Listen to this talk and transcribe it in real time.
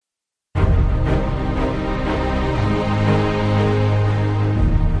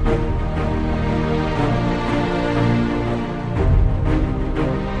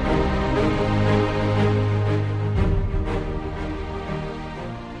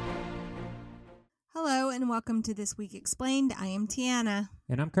and welcome to This Week Explained. I am Tiana.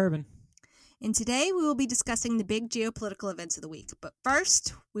 And I'm Kervin. And today we will be discussing the big geopolitical events of the week. But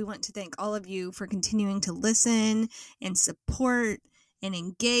first, we want to thank all of you for continuing to listen and support and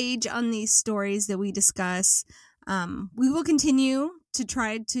engage on these stories that we discuss. We will continue to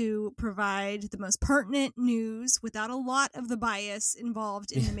try to provide the most pertinent news without a lot of the bias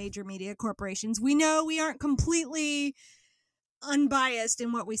involved in the major media corporations. We know we aren't completely unbiased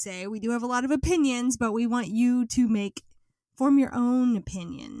in what we say. We do have a lot of opinions, but we want you to form your own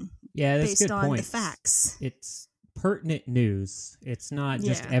opinion based on the facts. It's pertinent news. It's not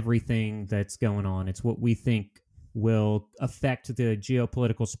just everything that's going on. It's what we think will affect the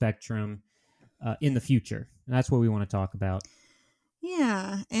geopolitical spectrum in the future. And that's what we want to talk about.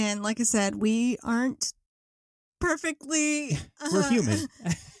 Yeah. And like I said, we aren't perfectly... We're human.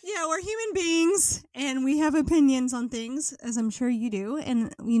 Yeah, we're human beings, and we have opinions on things, as I'm sure you do.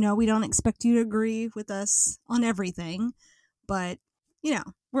 And, we don't expect you to agree with us on everything. But,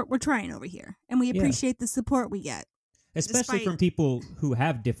 we're trying over here. And we appreciate the support we get. Especially from people who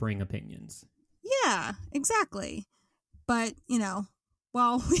have differing opinions. Yeah, exactly. But, we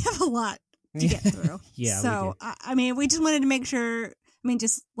have a lot to get through. So, we just wanted to make sure,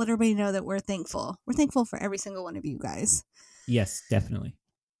 just let everybody know that we're thankful. We're thankful for every single one of you guys. Yes, definitely.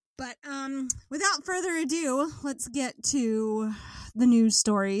 But without further ado, let's get to the news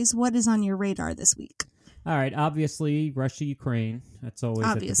stories. What is on your radar this week? All right, obviously, Russia-Ukraine. That's always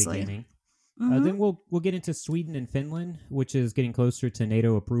at the beginning. Mm-hmm. Then we'll get into Sweden and Finland, which is getting closer to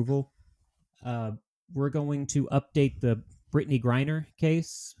NATO approval. We're going to update the Brittany Griner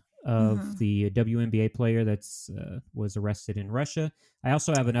case of the WNBA player that's was arrested in Russia. I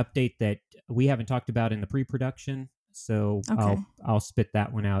also have an update that we haven't talked about in the pre-production, so I'll spit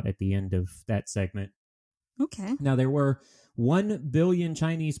that one out at the end of that segment. Okay. Now, there were 1 billion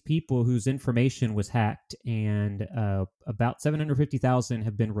Chinese people whose information was hacked, and about 750,000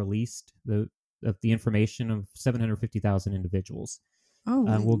 have been released, of the information of 750,000 individuals. Oh,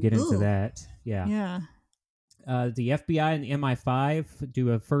 we'll get into that. Yeah. The FBI and the MI5 do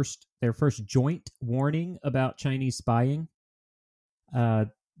their first joint warning about Chinese spying.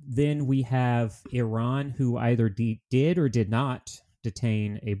 Then we have Iran, who either did or did not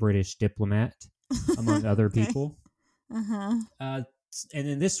detain a British diplomat, among other people. And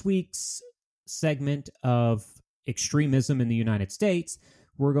in this week's segment of extremism in the United States,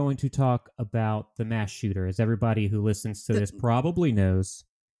 we're going to talk about the mass shooter. As everybody who listens to this probably knows,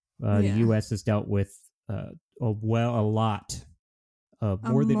 the U.S. has dealt with a lot of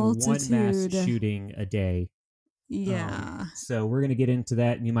more than one mass shooting a day. Yeah. So we're going to get into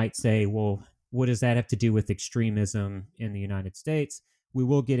that, and you might say, well, what does that have to do with extremism in the United States? We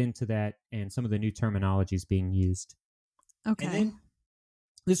will get into that and some of the new terminologies being used. Okay. And then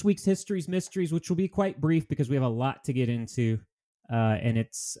this week's History's Mysteries, which will be quite brief because we have a lot to get into. And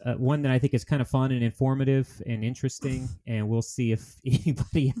it's one that I think is kind of fun and informative and interesting. And we'll see if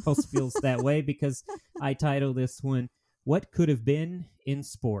anybody else feels that way, because I title this one, What Could Have Been in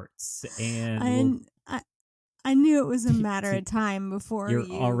Sports. And I knew it was a matter of time before you're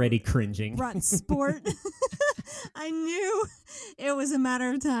already cringing. Brought sport. I knew it was a matter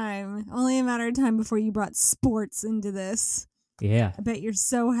of time. Only a matter of time before you brought sports into this. Yeah. I bet you're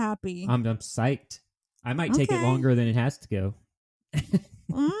so happy. I'm psyched. I might take it longer than it has to go.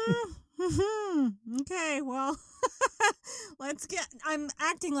 Okay, well, I'm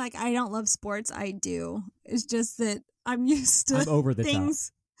acting like I don't love sports. I do. It's just that I'm used to I'm over the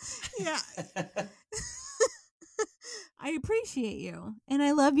things. top. Yeah. I appreciate you, and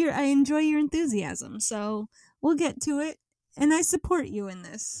I enjoy your enthusiasm, so we'll get to it, and I support you in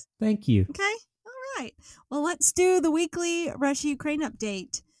this. Thank you. Okay? All right. Well, let's do the weekly Russia-Ukraine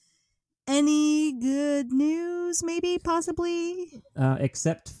update. Any good news, maybe, possibly?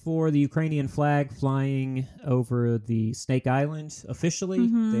 Except for the Ukrainian flag flying over the Snake Island officially,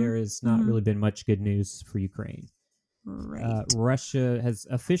 there has not really been much good news for Ukraine. Right. Russia has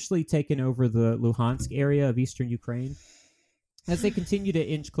officially taken over the Luhansk area of eastern Ukraine as they continue to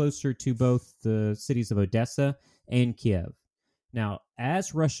inch closer to both the cities of Odessa and Kiev. Now,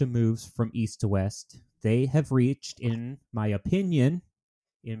 as Russia moves from east to west, they have reached, in my opinion,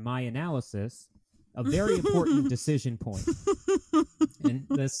 in my analysis, a very important decision point. And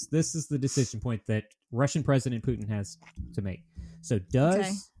this is the decision point that Russian President Putin has to make. So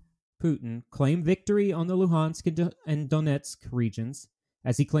does Putin claim victory on the Luhansk and Donetsk regions,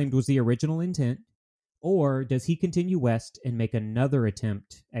 as he claimed was the original intent, or does he continue west and make another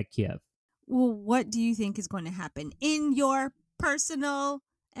attempt at Kiev? Well, what do you think is going to happen in your personal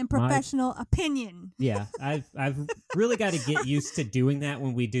and professional opinion? Yeah, I've really got to get used to doing that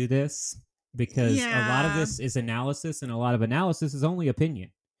when we do this. because a lot of Yeah. this is analysis, and a lot of analysis is only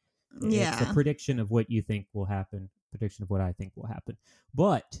opinion. It's a Yeah. prediction of what you think will happen, prediction of what I think will happen.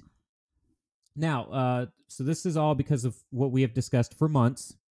 But now, so this is all because of what we have discussed for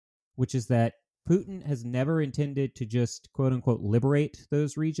months, which is that Putin has never intended to just quote unquote liberate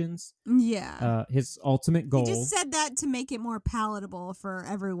those regions. Yeah. His ultimate goal. He just said that to make it more palatable for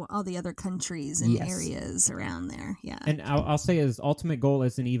all the other countries and Yes. areas around there. Yeah. And I'll say his ultimate goal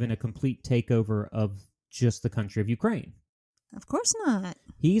isn't even a complete takeover of just the country of Ukraine. Of course not.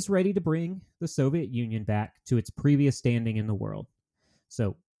 He's ready to bring the Soviet Union back to its previous standing in the world.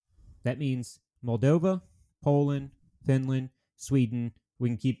 So that means Moldova, Poland, Finland, Sweden. We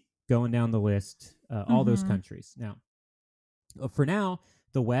can keep going down the list, all those countries. Now, for now,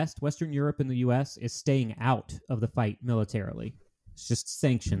 the West, Western Europe, and the U.S. is staying out of the fight militarily. It's just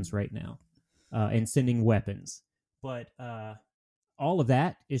sanctions right now and sending weapons. But all of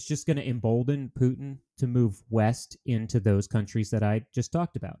that is just going to embolden Putin to move west into those countries that I just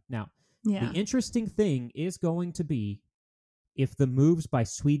talked about. Now, Yeah. the interesting thing is going to be if the moves by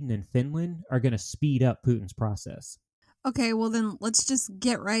Sweden and Finland are going to speed up Putin's process. Okay, well then let's just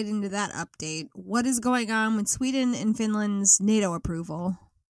get right into that update. What is going on with Sweden and Finland's NATO approval?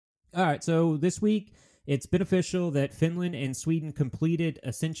 All right, so this week it's been official that Finland and Sweden completed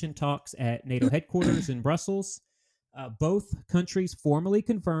accession talks at NATO headquarters in Brussels. Both countries formally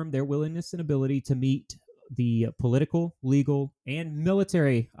confirmed their willingness and ability to meet the political, legal, and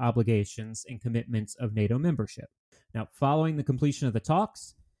military obligations and commitments of NATO membership. Now, following the completion of the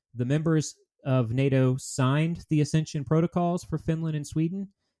talks, the members of NATO signed the accession protocols for Finland and Sweden,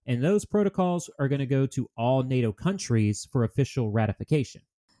 and those protocols are going to go to all NATO countries for official ratification.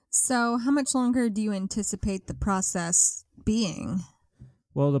 So, how much longer do you anticipate the process being?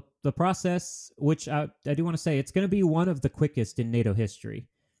 Well, the process, which I do want to say, it's going to be one of the quickest in NATO history,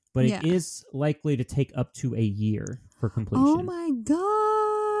 but Yeah. it is likely to take up to a year for completion. Oh my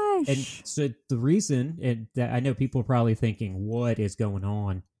gosh. And so the reason, and that I know people are probably thinking, what is going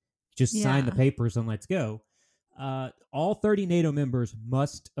on? Just sign the Yeah. papers and let's go. All 30 NATO members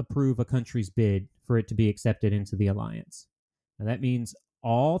must approve a country's bid for it to be accepted into the alliance. Now, that means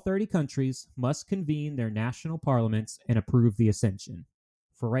all 30 countries must convene their national parliaments and approve the accession.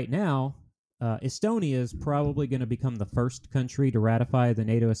 For right now, Estonia is probably going to become the first country to ratify the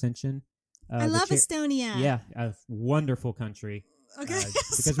NATO accession. I love Estonia. Yeah, a wonderful country. Okay.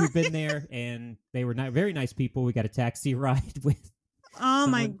 Because we've been there and they were very nice people. We got a taxi ride with. Oh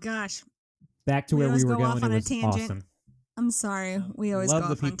my someone gosh. back to We where we always were go off going. on It a was tangent. awesome. I'm sorry. We always Love go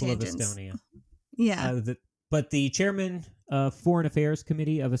the off on people of tangents. Estonia. Yeah. But the chairman of Foreign Affairs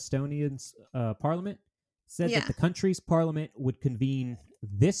Committee of Estonia's parliament said Yeah. that the country's parliament would convene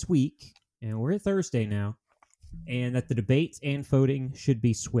this week, and we're at Thursday now, and that the debates and voting should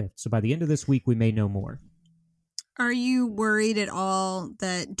be swift. So by the end of this week, we may know more. Are you worried at all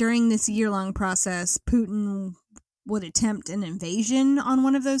that during this year-long process, Putin would attempt an invasion on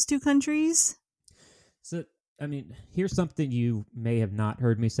one of those two countries? So, I mean, here's something you may have not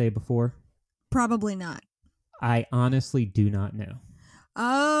heard me say before. Probably not. I honestly do not know.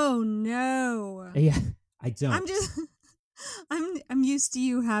 Oh no. Yeah, I don't. I'm just I'm used to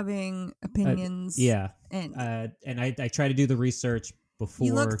you having opinions. Yeah, And and I try to do the research before.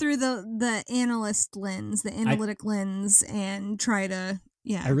 you look through the analyst lens, the analytic lens, and try to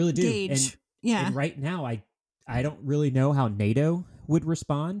I really do. gauge. And right now, I don't really know how NATO would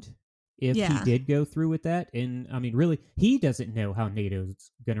respond if Yeah. he did go through with that. And I mean, really, he doesn't know how NATO's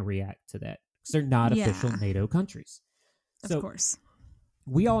going to react to that because they're not Yeah. official NATO countries. Of So course.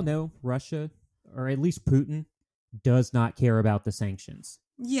 we all know Russia, or at least Putin, does not care about the sanctions.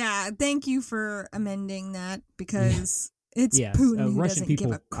 Yeah, thank you for amending that because it's Yes, Putin who Russian doesn't people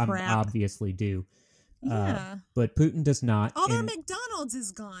give a crap. obviously do. Yeah. But Putin does not. All their and- McDonald's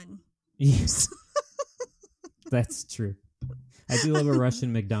is gone. Yes. That's true. I do love a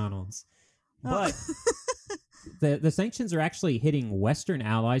Russian McDonald's. But the sanctions are actually hitting Western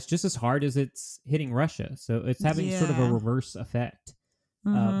allies just as hard as it's hitting Russia. So it's having sort of a Yeah. reverse effect.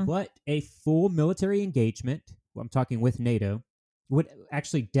 Mhm. But a full military engagement, I'm talking with NATO, would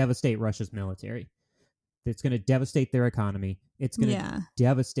actually devastate Russia's military. It's going to devastate their economy. It's going to Yeah.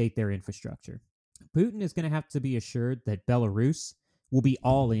 devastate their infrastructure. Putin is going to have to be assured that Belarus will be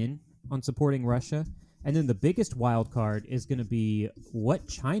all in on supporting Russia. And then the biggest wild card is going to be what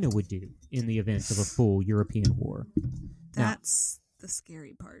China would do in the event of a full European war. That's the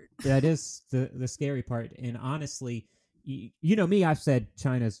scary part. That is the scary part. And honestly, you know me, I've said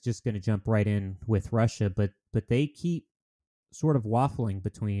China's just going to jump right in with Russia, but they keep sort of waffling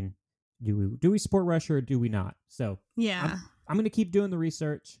between do we support Russia or do we not? So Yeah. I'm going to keep doing the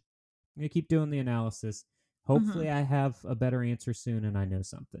research. going to keep doing the analysis. Hopefully I have a better answer soon and I know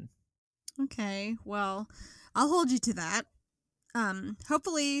something. Okay, well, I'll hold you to that.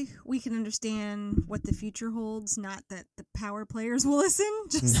 Hopefully we can understand what the future holds, not that the power players will listen,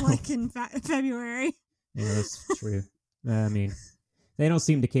 just like in February. Yeah, that's true. I mean, they don't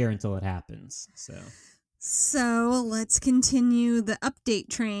seem to care until it happens, So let's continue the update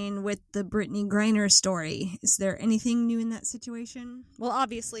train with the Brittany Griner story. Is there anything new in that situation? Well,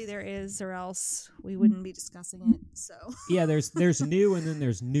 obviously there is, or else we wouldn't be discussing it. So yeah, there's new and then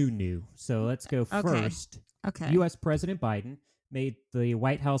there's new. So let's go first. Okay. U.S. President Biden made the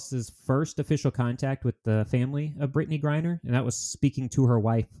White House's first official contact with the family of Brittany Griner, and that was speaking to her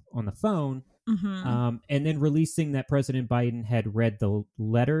wife on the phone. And then releasing that President Biden had read the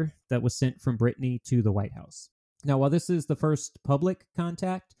letter that was sent from Brittany to the White House. Now, while this is the first public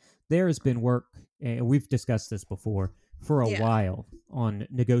contact, there has been work, and we've discussed this before, for a while on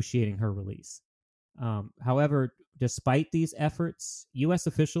negotiating her release. However, despite these efforts, U.S.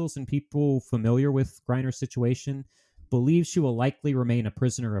 officials and people familiar with Griner's situation believe she will likely remain a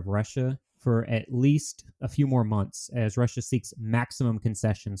prisoner of Russia for at least a few more months as Russia seeks maximum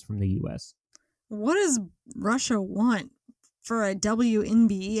concessions from the U.S. What does Russia want for a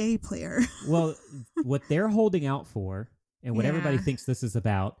WNBA player? Well, what they're holding out for, and what everybody thinks this is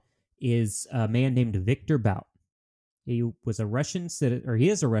about, is a man named Viktor Bout. He was a Russian citizen, or he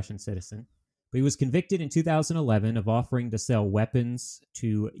is a Russian citizen, but he was convicted in 2011 of offering to sell weapons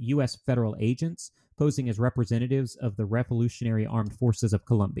to U.S. federal agents posing as representatives of the Revolutionary Armed Forces of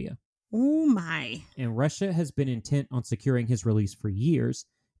Colombia. Oh my. And Russia has been intent on securing his release for years,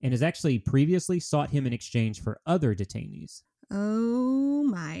 and has actually previously sought him in exchange for other detainees. Oh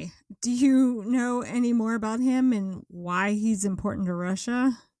my. Do you know any more about him and why he's important to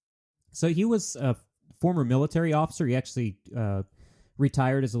Russia? So he was a former military officer. He actually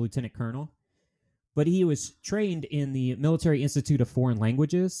retired as a lieutenant colonel. But he was trained in the Military Institute of Foreign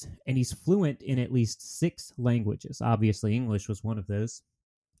Languages, and he's fluent in at least 6 languages. Obviously, English was one of those.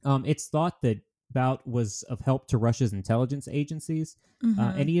 It's thought that Bout was of help to Russia's intelligence agencies,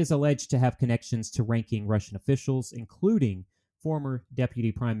 and he is alleged to have connections to ranking Russian officials, including former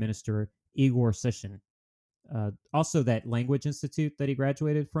Deputy Prime Minister Igor Sechin. Also, that language institute that he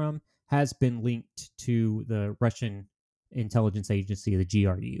graduated from has been linked to the Russian intelligence agency, the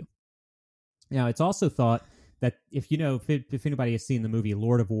GRU. Now, it's also thought that if anybody has seen the movie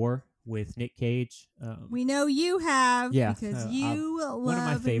Lord of War with Nick Cage, we know you have, yeah, because you love one of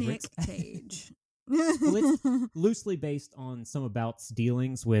my favorites. Nick Cage. Well, it's loosely based on some of Bout's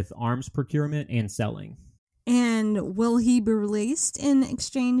dealings with arms procurement and selling. And will he be released in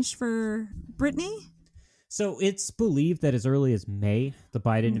exchange for Brittany? So it's believed that as early as May, the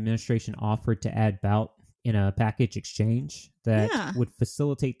Biden administration offered to add Bout in a package exchange that would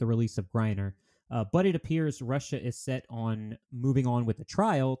facilitate the release of Griner. But it appears Russia is set on moving on with the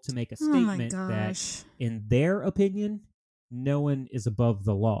trial to make a statement that, in their opinion, no one is above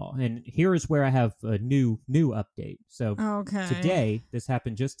the law. And here is where I have a new update. So today, this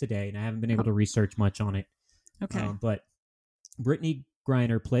happened just today, and I haven't been able to research much on it. Okay. But Brittany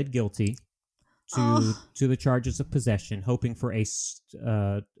Griner pled guilty to the charges of possession, hoping for a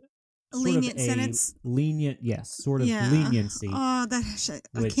lenient sentence. Sort of leniency. Oh,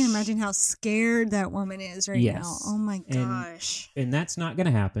 I can't imagine how scared that woman is now. Oh my gosh. And that's not going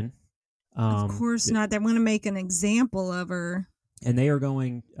to happen. Of course not. They want to make an example of her. And they are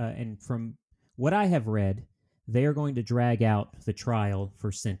going, and from what I have read, they are going to drag out the trial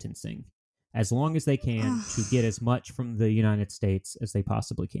for sentencing as long as they can to get as much from the United States as they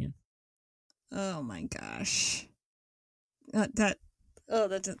possibly can. Oh my gosh. Well,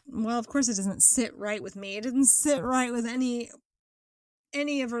 of course it doesn't sit right with me. It doesn't sit right with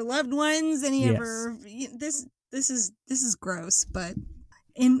any of her loved ones, of her. This is gross, but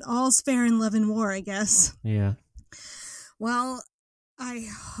in all's fair in love and war, I guess. Yeah. Well, I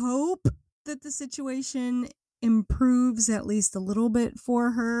hope that the situation improves at least a little bit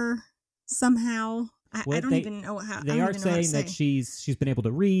for her somehow. I don't even know how. They are saying that she's been able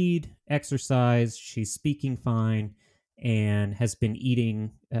to read, exercise, she's speaking fine, and has been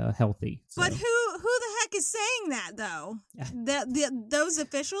eating healthy. So. But who the heck is saying that though? Those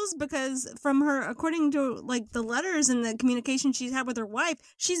officials, because from her, according to like the letters and the communication she's had with her wife,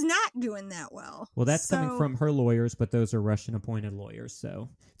 she's not doing that well. Well, that's coming from her lawyers, but those are Russian appointed lawyers. So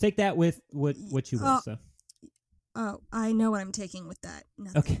take that with what you will. I know what I'm taking with that.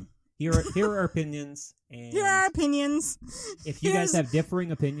 Nothing. Okay. Here are our opinions. And here are our opinions. If you guys have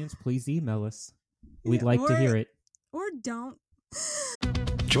differing opinions, please email us. We'd like to hear it. Or don't.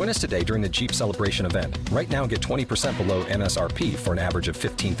 Join us today during the Jeep Celebration event. Right now, get 20% below MSRP for an average of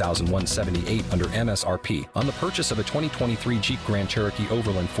 $15,178 under MSRP on the purchase of a 2023 Jeep Grand Cherokee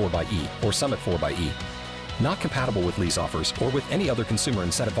Overland 4xE or Summit 4xE. Not compatible with lease offers or with any other consumer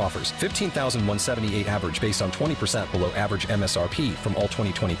incentive offers. $15,178 average based on 20% below average MSRP from all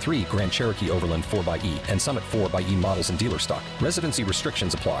 2023 Grand Cherokee Overland 4xE and Summit 4xE models in dealer stock. Residency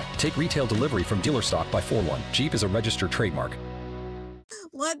restrictions apply. Take retail delivery from dealer stock by 4/1. Jeep is a registered trademark.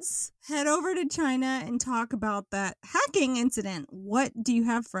 Let's head over to China and talk about that hacking incident. What do you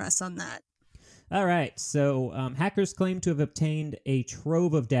have for us on that? All right. So hackers claim to have obtained a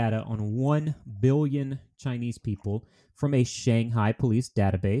trove of data on 1 billion Chinese people from a Shanghai police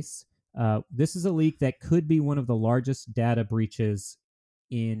database. This is a leak that could be one of the largest data breaches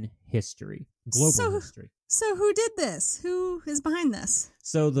in history, global history. So who did this? Who is behind this?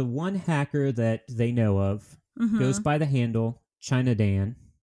 So the one hacker that they know of goes by the handle China Dan.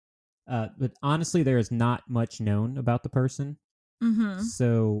 But honestly, there is not much known about the person.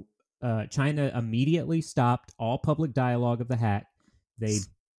 So China immediately stopped all public dialogue of the hack.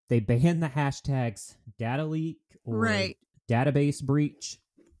 They banned the hashtags data leak or database breach.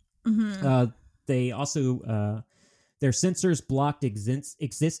 They also their censors blocked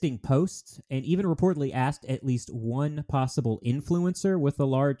existing posts and even reportedly asked at least one possible influencer with a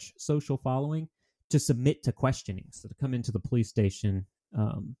large social following to submit to questioning, so to come into the police station,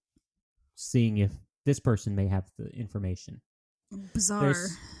 seeing if this person may have the information. Bizarre.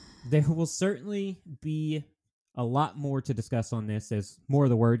 There will certainly be a lot more to discuss on this as more of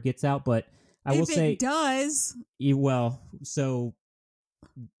the word gets out, but I will say... If it does... Well, so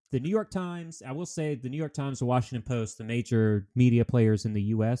the New York Times, I will say the New York Times, the Washington Post, the major media players in the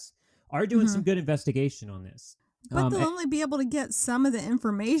U.S. are doing some good investigation on this. But they'll only be able to get some of the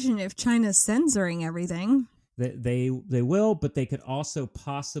information if China's censoring everything. They will, but they could also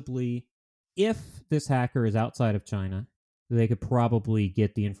possibly, if this hacker is outside of China, they could probably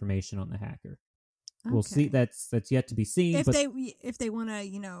get the information on the hacker. Okay. We'll see. That's yet to be seen. If they want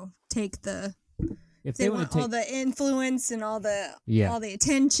to, take the if they want all the influence and all the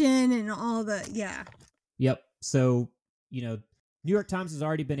attention and all the Yep. So New York Times has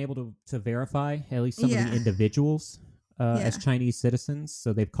already been able to verify at least some of the individuals as Chinese citizens.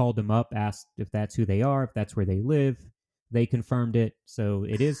 So they've called them up, asked if that's who they are, if that's where they live. They confirmed it. So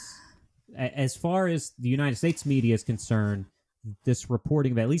it is, as far as the United States media is concerned, this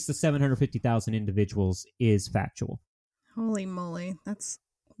reporting of at least the 750,000 individuals is factual. Holy moly. That's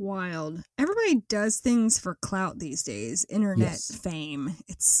wild. Everybody does things for clout these days. Internet fame.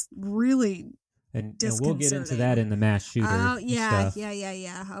 It's really... And we'll get into that in the mass shooter. Oh, yeah.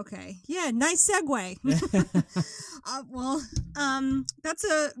 Okay. Yeah, nice segue. That's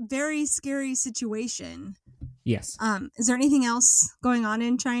a very scary situation. Yes. Is there anything else going on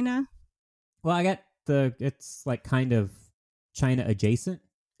in China? Well, I got it's like kind of China adjacent.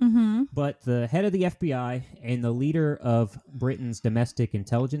 But the head of the FBI and the leader of Britain's domestic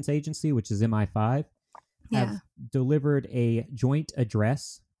intelligence agency, which is MI5, have delivered a joint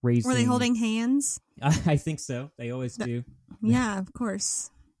address. Were they holding hands? I think so. They always do. Yeah, of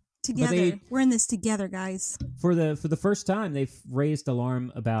course. Together. We're in this together, guys. For the first time, they've raised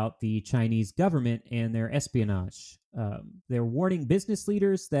alarm about the Chinese government and their espionage. They're warning business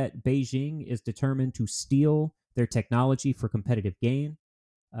leaders that Beijing is determined to steal their technology for competitive gain.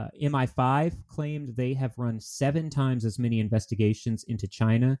 MI5 claimed they have run 7 times as many investigations into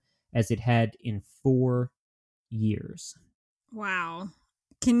China as it had in 4 years. Wow.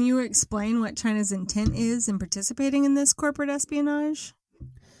 Can you explain what China's intent is in participating in this corporate espionage?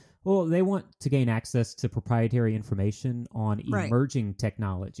 Well, they want to gain access to proprietary information on emerging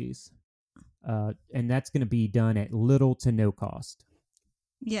technologies. And that's going to be done at little to no cost.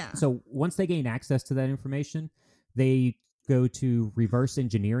 Yeah. So once they gain access to that information, they go to reverse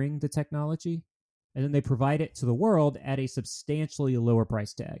engineering the technology, and then they provide it to the world at a substantially lower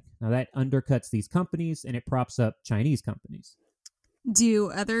price tag. Now, that undercuts these companies, and it props up Chinese companies. Do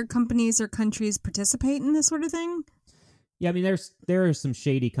other companies or countries participate in this sort of thing? Yeah, I mean, there are some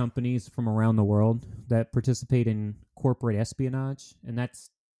shady companies from around the world that participate in corporate espionage, and that's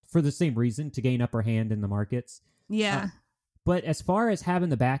for the same reason, to gain upper hand in the markets. Yeah. But as far as having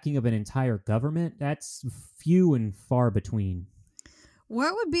the backing of an entire government, that's few and far between.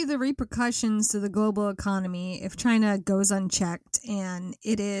 What would be the repercussions to the global economy if China goes unchecked, and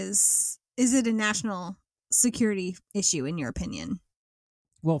is it a national security issue in your opinion?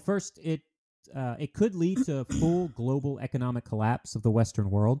 Well, first, it could lead to full global economic collapse of the Western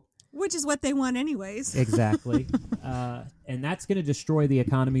world. Which is what they want anyways. Exactly. And that's going to destroy the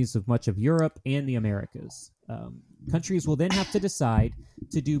economies of much of Europe and the Americas. Countries will then have to decide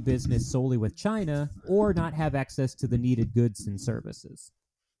to do business solely with China or not have access to the needed goods and services.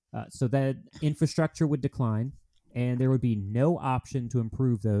 So that infrastructure would decline, and there would be no option to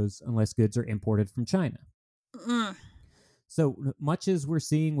improve those unless goods are imported from China. So much as we're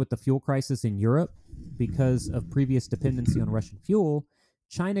seeing with the fuel crisis in Europe, because of previous dependency on Russian fuel,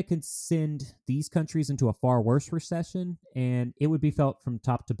 China could send these countries into a far worse recession, and it would be felt from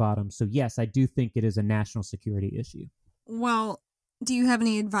top to bottom. So yes, I do think it is a national security issue. Well, do you have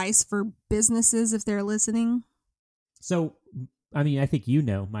any advice for businesses if they're listening? So, I mean, I think you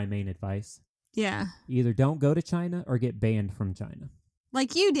know my main advice. Yeah. Either don't go to China or get banned from China.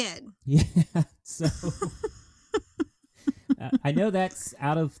 Like you did. Yeah, so I know that's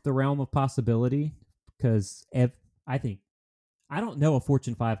out of the realm of possibility because I don't know a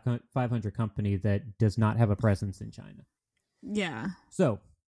Fortune 500 company that does not have a presence in China. Yeah. So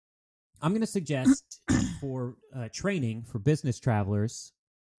I'm going to suggest for training for business travelers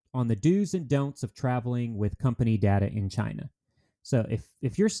on the do's and don'ts of traveling with company data in China. So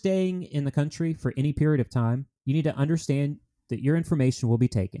if you're staying in the country for any period of time, you need to understand that your information will be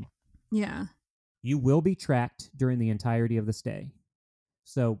taken. Yeah. You will be tracked during the entirety of the stay.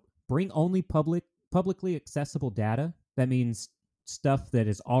 So bring only publicly accessible data. That means stuff that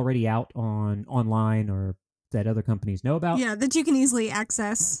is already out online or that other companies know about. Yeah, that you can easily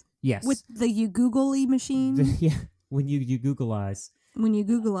access. Yes. With the You Googly machine. Yeah, when you Googleize. When you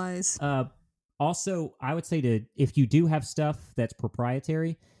Googleize. Also, I would say if you do have stuff that's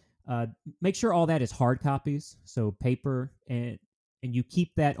proprietary, make sure all that is hard copies, so paper, and you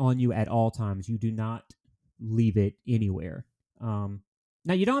keep that on you at all times. You do not leave it anywhere.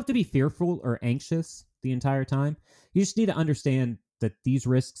 Now, you don't have to be fearful or anxious the entire time. You just need to understand that these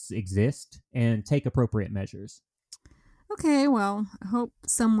risks exist and take appropriate measures. Okay, well, I hope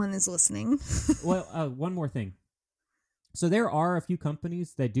someone is listening. Well, one more thing. So there are a few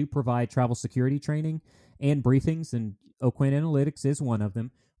companies that do provide travel security training and briefings, and Oquin Analytics is one of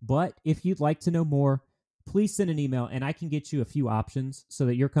them. But if you'd like to know more, please send an email, and I can get you a few options so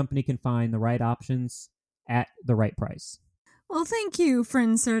that your company can find the right options at the right price. Well, thank you for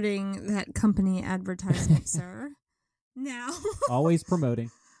inserting that company advertisement, sir. Now. Always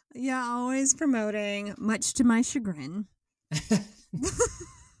promoting. Yeah, always promoting, much to my chagrin.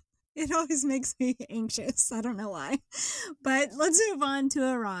 It always makes me anxious. I don't know why. But let's move on to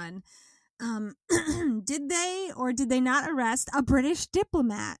Iran. Did they or did they not arrest a British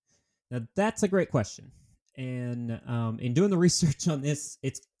diplomat? Now, that's a great question. And in doing the research on this,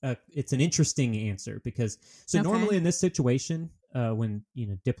 it's an interesting answer because normally in this situation, when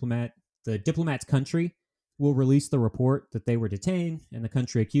the diplomat's country will release the report that they were detained, and the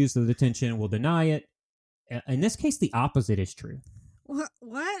country accused of the detention will deny it. In this case, the opposite is true.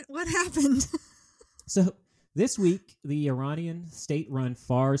 What happened? So this week, the Iranian state-run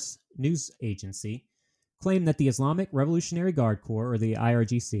Fars news agency claimed that the Islamic Revolutionary Guard Corps, or the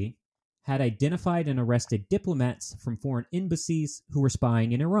IRGC, had identified and arrested diplomats from foreign embassies who were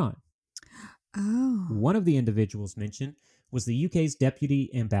spying in Iran. Oh. One of the individuals mentioned was the UK's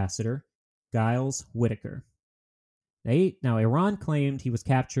deputy ambassador, Giles Whitaker. Now, Iran claimed he was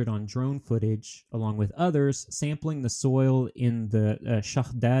captured on drone footage, along with others, sampling the soil in the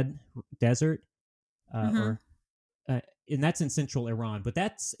Shahdad Desert, and that's in central Iran. But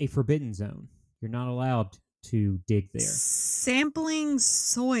that's a forbidden zone. You're not allowed to dig there. Sampling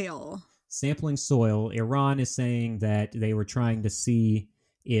soil. Iran is saying that they were trying to see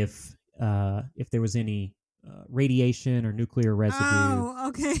if there was any radiation or nuclear residue. Oh,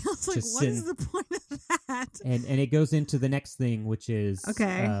 okay. I was like, what is the point of that? And it goes into the next thing, which is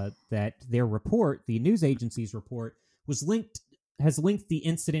that their report, the news agency's report, has linked the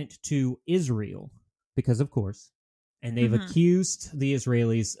incident to Israel, because of course, and they've accused the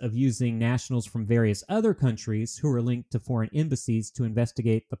Israelis of using nationals from various other countries who are linked to foreign embassies to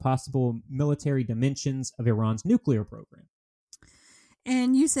investigate the possible military dimensions of Iran's nuclear program.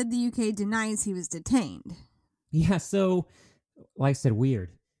 And you said the UK denies he was detained. Yeah, so, like I said,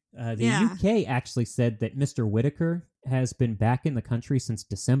 weird. The UK actually said that Mr. Whitaker has been back in the country since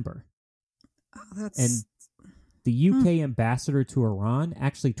December. Oh, and the UK ambassador to Iran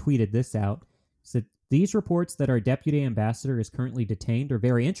actually tweeted this out. Said, "These reports that our deputy ambassador is currently detained are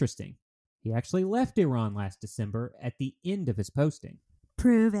very interesting. He actually left Iran last December at the end of his posting."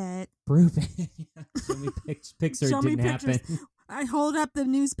 Prove it. Show me pictures. Show me pictures. Happen. I hold up the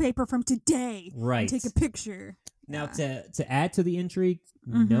newspaper from today. Right. And take a picture. Now, to add to the intrigue,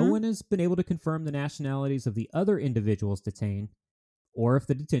 no one has been able to confirm the nationalities of the other individuals detained or if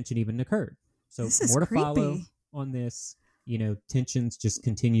the detention even occurred. So more to follow on this. Tensions just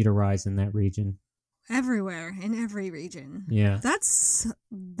continue to rise in that region. Everywhere, in every region. Yeah. That's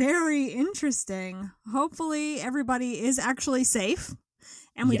very interesting. Hopefully everybody is actually safe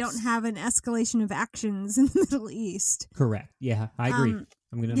and we Yes. don't have an escalation of actions in the Middle East. Correct. Yeah, I agree.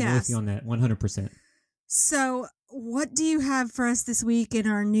 I'm going to go with you on that 100%. So, what do you have for us this week in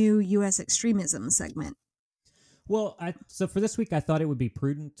our new U.S. extremism segment? Well, so for this week, I thought it would be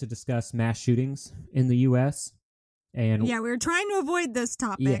prudent to discuss mass shootings in the U.S. And Yeah, we were trying to avoid this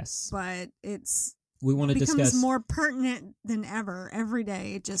topic, Yes. but we want to becomes discuss. more pertinent than ever. Every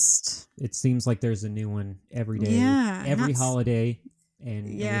day, It seems like there's a new one every day, Yeah, every not s- holiday, and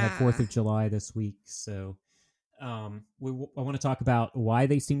we had Yeah. 4th of July this week. So, I want to talk about why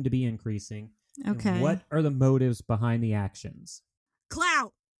they seem to be increasing. and Okay. what are the motives behind the actions?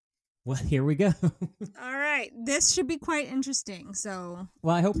 Clout. Well, here we go. All right, this should be quite interesting. So,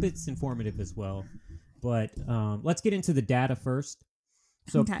 Well, I hope it's informative as well. But let's get into the data first.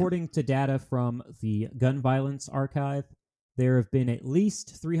 So, Okay. according to data from the Gun Violence Archive, there have been at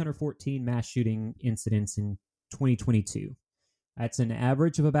least 314 mass shooting incidents in 2022. That's an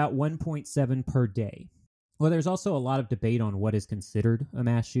average of about 1.7 per day. Well, there's also a lot of debate on what is considered a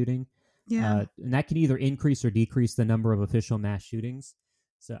mass shooting. yeah. And that can either increase or decrease the number of official mass shootings.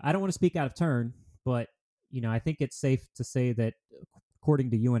 So I don't want to speak out of turn, but I think it's safe to say that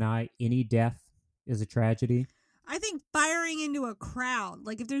according to you and I, any death is a tragedy. I think firing into a crowd,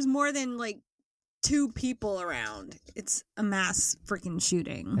 like if there's more than like 2 people around, it's a mass freaking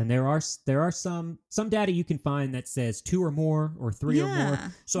shooting. And there are some data you can find that says 2 or more or 3 or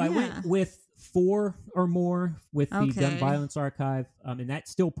more. So I went with 4 or more with the Gun Okay. Violence Archive, and that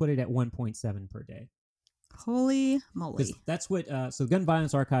still put it at 1.7 per day. Holy moly. 'Cause that's what so the Gun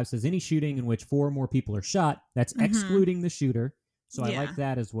Violence Archive says any shooting in which 4 or more people are shot, that's excluding the shooter. So I Yeah. like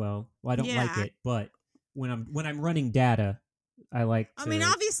that as well. Well, I don't like Yeah. it, but when I'm running data, I like to, I mean,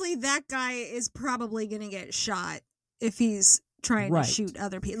 obviously that guy is probably going to get shot if he's trying Right. to shoot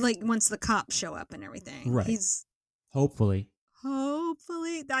other people. Like once the cops show up and everything. Right. He's hopefully.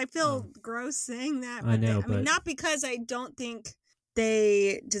 I feel gross saying that. I know, I mean, but- not because I don't think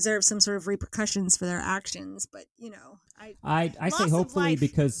they deserve some sort of repercussions for their actions, but I Loss say of hopefully life.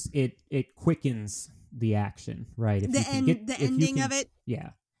 because it quickens the action, right? If the you can end, get the if you ending can- of it.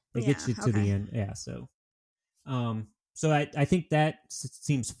 Yeah. It Yeah, gets you to the okay. end. Yeah, so I think that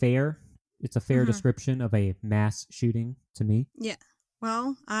seems fair. It's a fair Mhm. description of a mass shooting to me.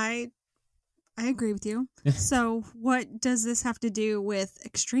 Well, I agree with you. So, what does this have to do with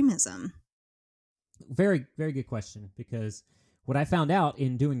extremism? Very, very good question, because what I found out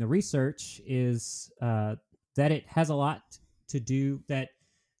in doing the research is that it has a lot to do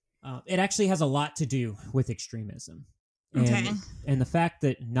it actually has a lot to do with extremism. Okay. And the fact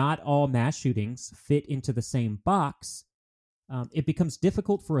that not all mass shootings fit into the same box, it becomes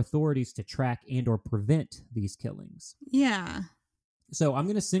difficult for authorities to track and or prevent these killings. Yeah. So I'm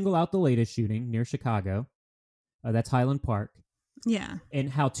going to single out the latest shooting near Chicago. That's Highland Park. Yeah. And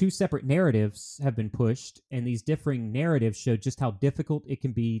how 2 separate narratives have been pushed, and these differing narratives show just how difficult it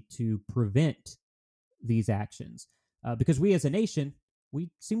can be to prevent these actions. Because we as a nation, we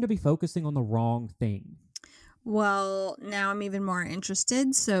seem to be focusing on the wrong thing. Well, now I'm even more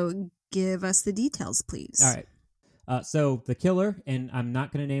interested, so give us the details, please. All right. So the killer, and I'm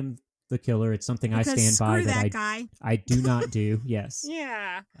not going to name the killer. It's something Because I stand screw by that that guy. I do not do. Yes.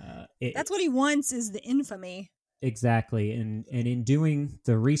 Yeah. It- That's what he wants is the infamy. Exactly. And in doing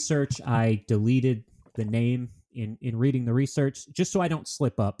the research, I deleted the name in reading the research just so I don't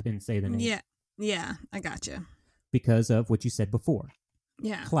slip up and say the name. Yeah. Yeah, I gotcha. Because of what you said before.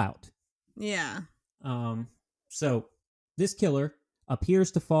 Yeah. Clout. Yeah. So this killer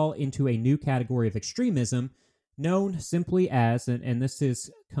appears to fall into a new category of extremism known simply as, and this is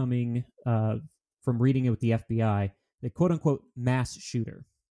coming from reading it with the FBI, the quote-unquote mass shooter.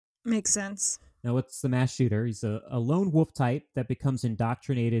 Makes sense. Now, what's the mass shooter? He's a lone wolf type that becomes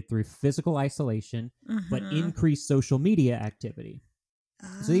indoctrinated through physical isolation, but Mhm. increased social media activity.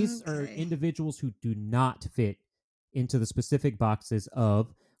 So these are Okay. individuals who do not fit into the specific boxes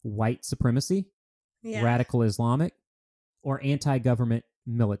of white supremacy, Yeah. radical Islamic, or anti-government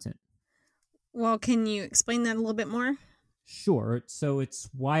militant. Well, can you explain that a little bit more? Sure. So it's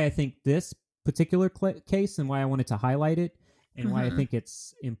why I think this particular case and why I wanted to highlight it and why I Mhm. think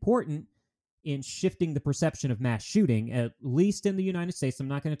it's important in shifting the perception of mass shooting, at least in the United States. I'm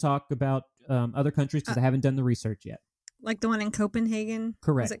not going to talk about other countries because I haven't done the research yet. Like the one in Copenhagen?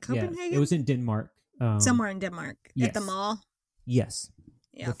 Correct. Was it Yeah. Copenhagen? It was in Denmark. Somewhere in Denmark. At yes. the mall? Yes.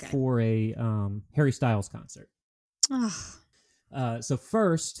 Yeah, okay. Before a Harry Styles concert. Ugh. So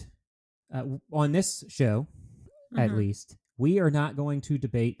first, on this show, at Mhm. least, we are not going to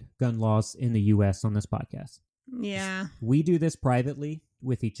debate gun laws in the U.S. on this podcast. Yeah. We do this privately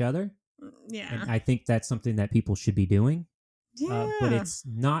with each other. Yeah. And I think that's something that people should be doing. Yeah. But it's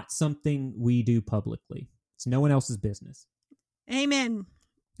not something we do publicly. It's no one else's business. Amen.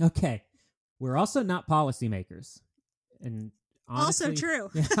 Okay. We're also not policymakers. And honestly, Also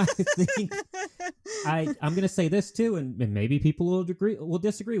true. Yeah, I think I'm going to say this too, and maybe people will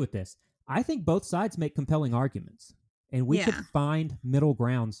disagree with this. I think both sides make compelling arguments, and we could find middle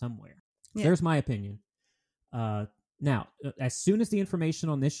ground somewhere. Yeah. There's my opinion. Now, as soon as the information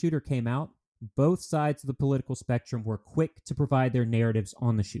on this shooter came out, both sides of the political spectrum were quick to provide their narratives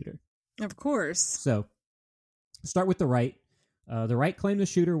on the shooter. Of course. So, start with the right. The right claimed the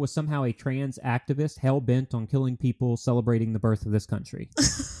shooter was somehow a trans activist hell-bent on killing people celebrating the birth of this country.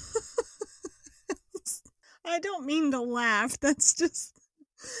 I don't mean to laugh. That's just...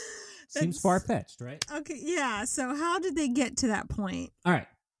 Seems far-fetched, right? Okay, yeah. So how did they get to that point? All right.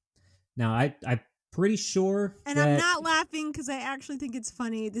 Now, I'm pretty sure And that... I'm not laughing because I actually think it's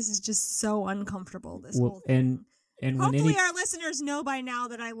funny. This is just so uncomfortable, this whole thing. And hopefully our listeners know by now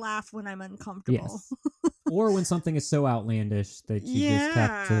that I laugh when I'm uncomfortable. Yes. Or when something is so outlandish that you just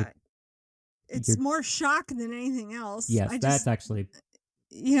have to... It's more shock than anything else. Yes, that's actually...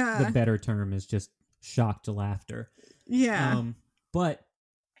 Yeah. The better term is just shocked laughter. Yeah. But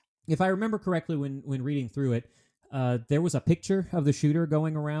if I remember correctly when reading through it, there was a picture of the shooter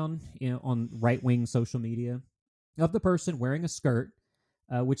going around on right-wing social media of the person wearing a skirt,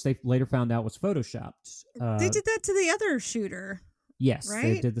 which they later found out was photoshopped. They did that to the other shooter. Yes,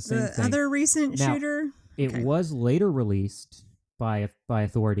 right? They did the same thing. The other recent shooter? It was later released by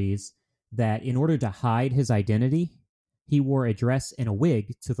authorities that in order to hide his identity, he wore a dress and a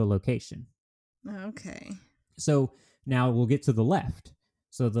wig to the location. Okay. So now we'll get to the left.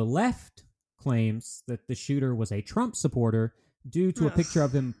 So the left claims that the shooter was a Trump supporter due to a picture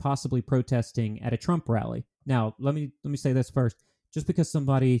of him possibly protesting at a Trump rally. Now, let me say this first. Just because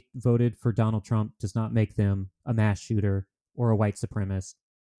somebody voted for Donald Trump does not make them a mass shooter or a white supremacist.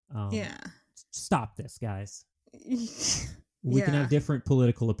 Stop this, guys. We can have different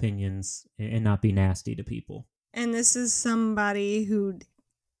political opinions and not be nasty to people. And this is somebody who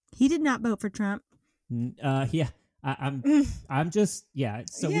he did not vote for Trump. Yeah. I'm just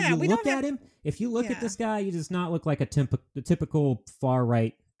So when you look at him, if you look at this guy, he does not look like the typical far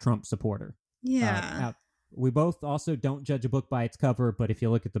right Trump supporter. Yeah. We both also don't judge a book by its cover, but if you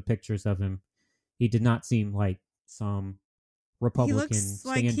look at the pictures of him, he did not seem like some Republican He looks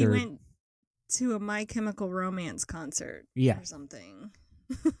like he went to a My Chemical Romance concert or something.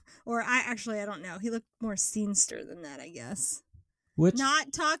 Or I don't know. He looked more scenester than that, I guess.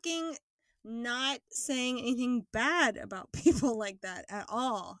 Not saying anything bad about people like that at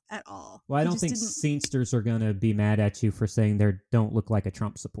all. Well, I don't think scenesters are going to be mad at you for saying they don't look like a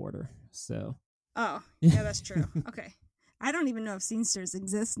Trump supporter. So. Oh, yeah, that's true. Okay. I don't even know if scenesters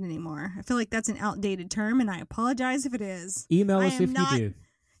exist anymore. I feel like that's an outdated term, and I apologize if it is. Email us if you do.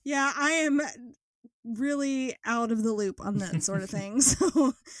 Yeah, I am really out of the loop on that sort of thing.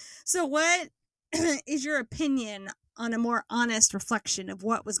 So what is your opinion on a more honest reflection of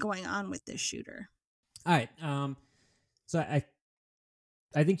what was going on with this shooter? All right. So I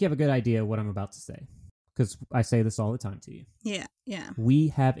think you have a good idea of what I'm about to say, because I say this all the time to you. Yeah. We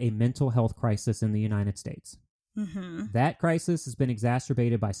have a mental health crisis in the United States. Mm-hmm. That crisis has been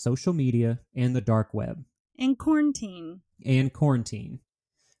exacerbated by social media and the dark web. And quarantine.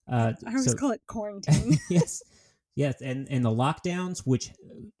 I always call it quarantine. Yes. And the lockdowns, which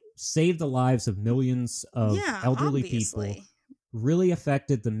saved the lives of millions of elderly people, really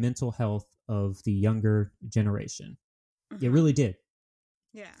affected the mental health of the younger generation. Mm-hmm. It really did.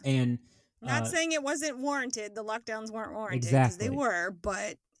 Yeah. And not saying it wasn't warranted. The lockdowns weren't warranted. Exactly. Because they were,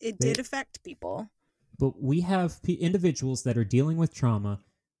 but it did affect people. But we have individuals that are dealing with trauma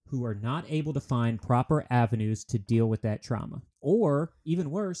who are not able to find proper avenues to deal with that trauma. Or,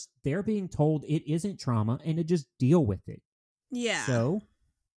 even worse, they're being told it isn't trauma and to just deal with it. Yeah. So,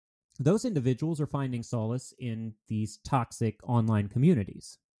 those individuals are finding solace in these toxic online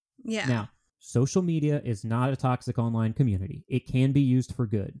communities. Yeah. Now, social media is not a toxic online community. It can be used for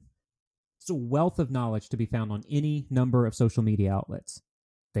good. It's a wealth of knowledge to be found on any number of social media outlets.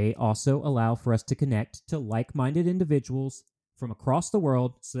 They also allow for us to connect to like-minded individuals from across the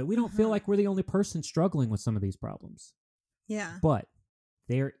world so that we don't feel like we're the only person struggling with some of these problems. Yeah. But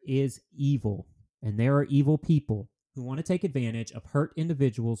there is evil, and there are evil people who want to take advantage of hurt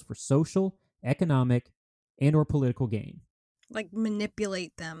individuals for social, economic, and or political gain. Like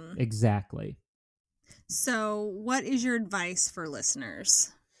manipulate them. Exactly. So what is your advice for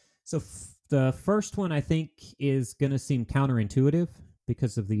listeners? So The first one, I think, is going to seem counterintuitive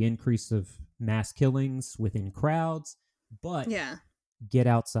because of the increase of mass killings within crowds. But Yeah. get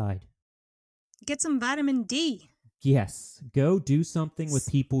outside. Get some vitamin D. Yes. Go do something with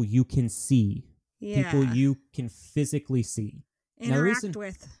people you can see. Yeah. People you can physically see. Interact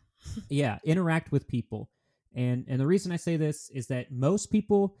with. Yeah, interact with people. And the reason I say this is that most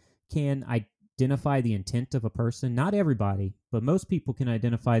people can identify the intent of a person. Not everybody, but most people can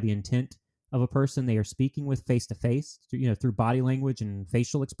identify the intent of a person they are speaking with face to face, through body language and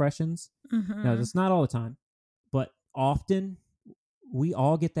facial expressions. Mm-hmm. Now, it's not all the time, but often we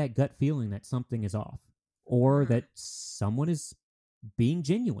all get that gut feeling that something is off or that someone is being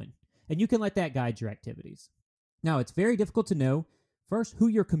genuine. And you can let that guide your activities. Now, it's very difficult to know, first, who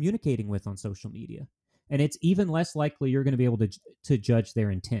you're communicating with on social media. And it's even less likely you're going to be able to judge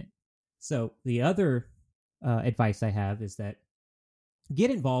their intent. So the other advice I have is that get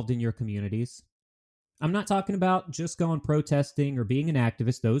involved in your communities. I'm not talking about just going protesting or being an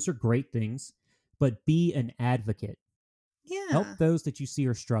activist. Those are great things. But be an advocate. Yeah. Help those that you see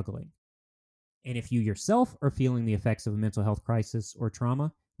are struggling. And if you yourself are feeling the effects of a mental health crisis or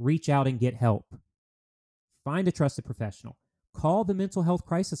trauma, reach out and get help. Find a trusted professional. Call the mental health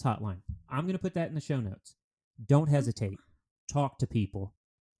crisis hotline. I'm going to put that in the show notes. Don't hesitate. Talk to people.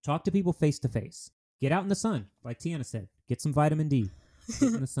 Talk to people face to face. Get out in the sun, like Tiana said. Get some vitamin D.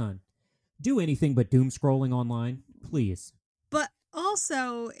 Get in the sun. Do anything but doom scrolling online, please. But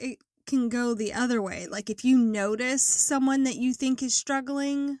also, it can go the other way. Like, if you notice someone that you think is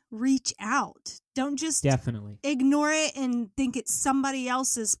struggling, reach out. Don't just Definitely ignore it and think it's somebody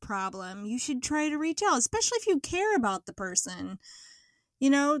else's problem. You should try to reach out, especially if you care about the person.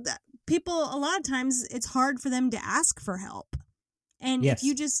 People, a lot of times, it's hard for them to ask for help. And Yes. if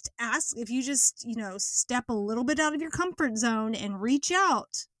you just step a little bit out of your comfort zone and reach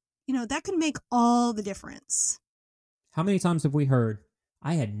out, that can make all the difference. How many times have we heard,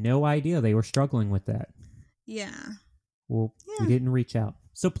 I had no idea they were struggling with that? Yeah. Well, Yeah. we didn't reach out.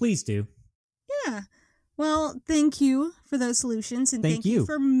 So please do. Yeah. Well, thank you for those solutions. And Thank thank you you.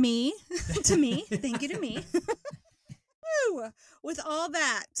 for me. To me. Thank you to me. Woo! With all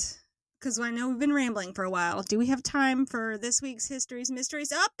that, because I know we've been rambling for a while, do we have time for this week's History's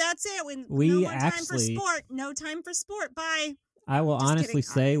Mysteries? Oh, that's it. We no more time for actually- sport. No time for sport. Bye. I will Just honestly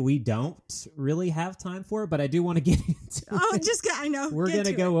kidding. say we don't really have time for it, but I do want to get into Oh, it. I know. We're Get going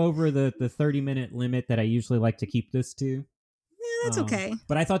to to go it. over the 30-minute limit that I usually like to keep this to. Yeah, that's okay.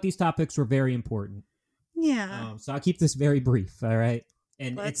 But I thought these topics were very important. Yeah. So I'll keep this very brief, all right?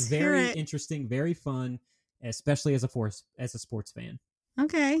 And Let's it's hear very it. interesting, very fun, especially as a sports fan.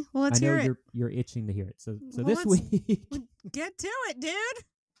 Okay. Well, let's I know hear it. you're itching to hear it. So Well, this let's- week, Get to it,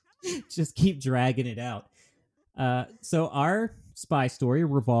 dude. just keep dragging it out. So our spy story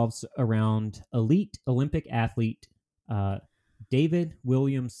revolves around elite Olympic athlete David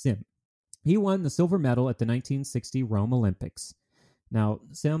William Sim. He won the silver medal at the 1960 Rome Olympics. Now,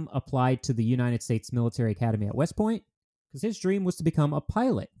 Sim applied to the United States Military Academy at West Point because his dream was to become a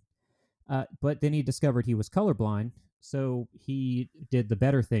pilot. But then he discovered he was colorblind, so he did the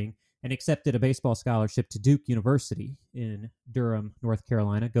better thing and accepted a baseball scholarship to Duke University in Durham, North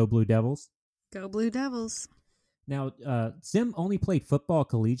Carolina. Go Blue Devils. Go Blue Devils. Now, Sim only played football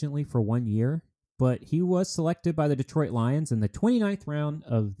collegiately for 1 year, but he was selected by the Detroit Lions in the 29th round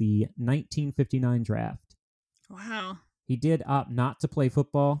of the 1959 draft. Wow. He did opt not to play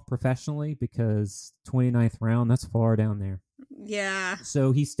football professionally because 29th round, that's far down there. Yeah.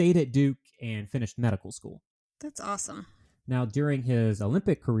 So he stayed at Duke and finished medical school. That's awesome. Now, during his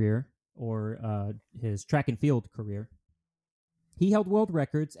Olympic career, or his track and field career, he held world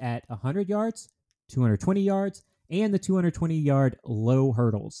records at 100 yards, 220 yards, and the 220-yard low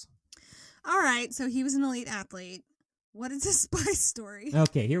hurdles. All right. So he was an elite athlete. What is this spy story?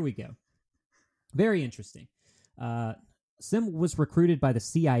 Okay, here we go. Very interesting. Sim was recruited by the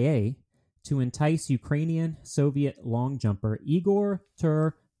CIA to entice Ukrainian Soviet long jumper Igor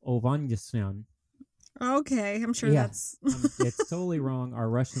Ovanesyan. Okay. I'm sure Yeah. that's... It's totally wrong. Our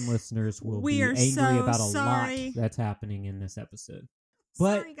Russian listeners will We be are angry so about a sorry. lot that's happening in this episode.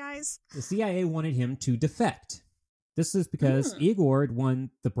 But Sorry, guys. the CIA wanted him to defect. This is because Igor had won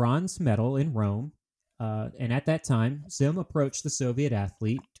the bronze medal in Rome, and at that time, Sim approached the Soviet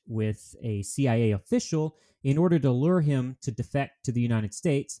athlete with a CIA official in order to lure him to defect to the United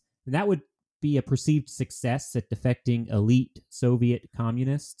States, and that would be a perceived success at defecting elite Soviet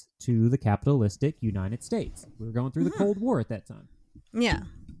communists to the capitalistic United States. We were going through the Cold War at that time. Yeah.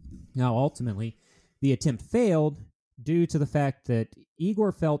 Now, ultimately, the attempt failed due to the fact that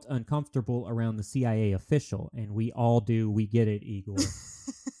Igor felt uncomfortable around the CIA official, and we all do. We get it, Igor.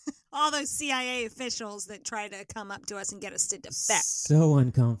 all those CIA officials that try to come up to us and get us to defect. So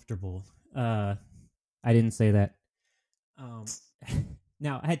uncomfortable. I didn't say that.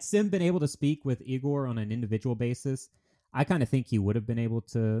 Now, had Sim been able to speak with Igor on an individual basis, I kind of think he would have been able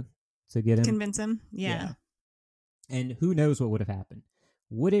to get him. Convince him? Yeah. And who knows what would have happened.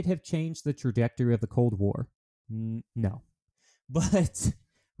 Would it have changed the trajectory of the Cold War? No. But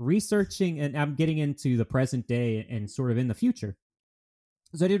researching, and I'm getting into the present day and sort of in the future.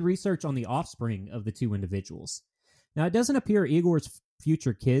 So I did research on the offspring of the two individuals. Now, it doesn't appear Igor's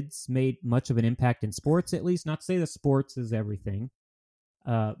future kids made much of an impact in sports, at least. Not to say that sports is everything.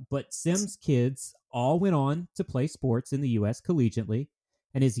 But Sim's kids all went on to play sports in the U.S. collegiately,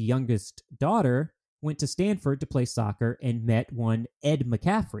 and his youngest daughter went to Stanford to play soccer and met one Ed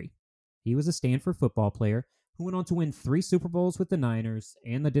McCaffrey. He was a Stanford football player who went on to win 3 Super Bowls with the Niners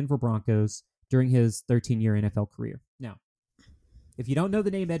and the Denver Broncos during his 13-year NFL career. Now, if you don't know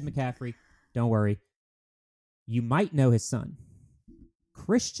the name Ed McCaffrey, don't worry. You might know his son,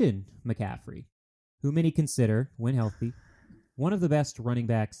 Christian McCaffrey, who many consider, when healthy, one of the best running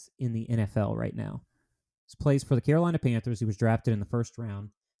backs in the NFL right now. He plays for the Carolina Panthers. He was drafted in the first round,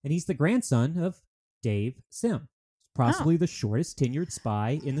 and he's the grandson of Dave Sim, possibly the shortest tenured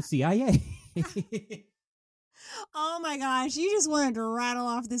spy in the CIA. Oh my gosh, you just wanted to rattle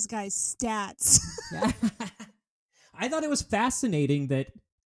off this guy's stats. I thought it was fascinating that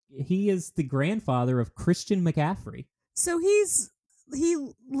he is the grandfather of Christian McCaffrey. So he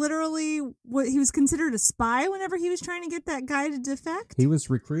literally, he was considered a spy whenever he was trying to get that guy to defect? He was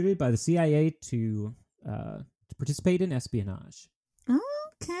recruited by the CIA to participate in espionage.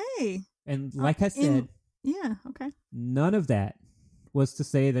 Okay. And like I said, yeah, okay. None of that was to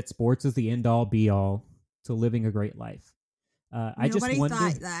say that sports is the end-all, be-all to living a great life. I just wonder.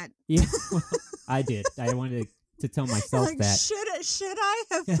 Nobody thought that. Yeah, well, I did. I wanted to tell myself like, that. Should I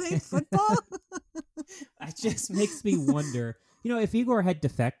have played football? It just makes me wonder. If Igor had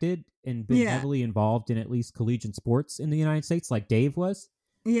defected and been heavily involved in at least collegiate sports in the United States, like Dave was,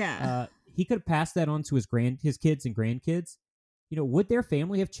 he could have passed that on to his kids and grandkids. Would their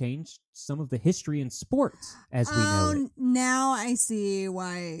family have changed some of the history in sports as we know it? Now I see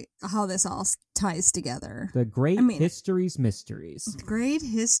how this all ties together. The great history's mysteries. Great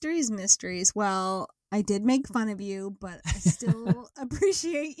history's mysteries. Well, I did make fun of you, but I still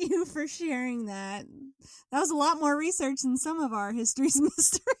appreciate you for sharing that. That was a lot more research than some of our history's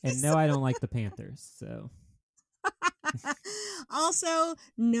mysteries. And no, I don't like the Panthers, so... Also,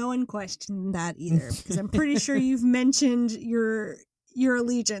 no one questioned that either, because I'm pretty sure you've mentioned your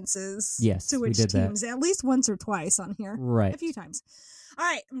allegiances to which teams at least once or twice on here. Right. A few times. All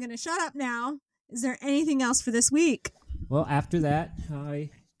right, I'm going to shut up now. Is there anything else for this week? Well, after that,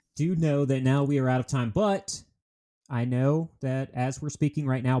 I do know that now we are out of time, but I know that as we're speaking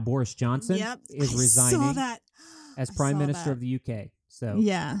right now, Boris Johnson is resigning as Prime Minister of the UK. So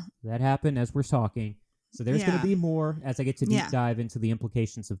that happened as we're talking. So there's going to be more as I get to deep dive into the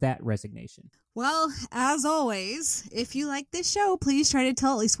implications of that resignation. Well, as always, if you like this show, please try to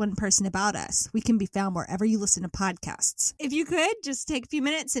tell at least one person about us. We can be found wherever you listen to podcasts. If you could, just take a few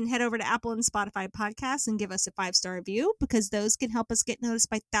minutes and head over to Apple and Spotify podcasts and give us a 5-star review, because those can help us get noticed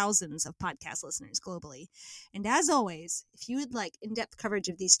by thousands of podcast listeners globally. And as always, if you would like in-depth coverage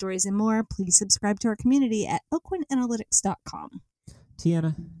of these stories and more, please subscribe to our community at oakwindanalytics.com.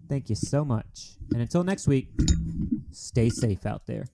 Tiana, thank you so much. And until next week, stay safe out there.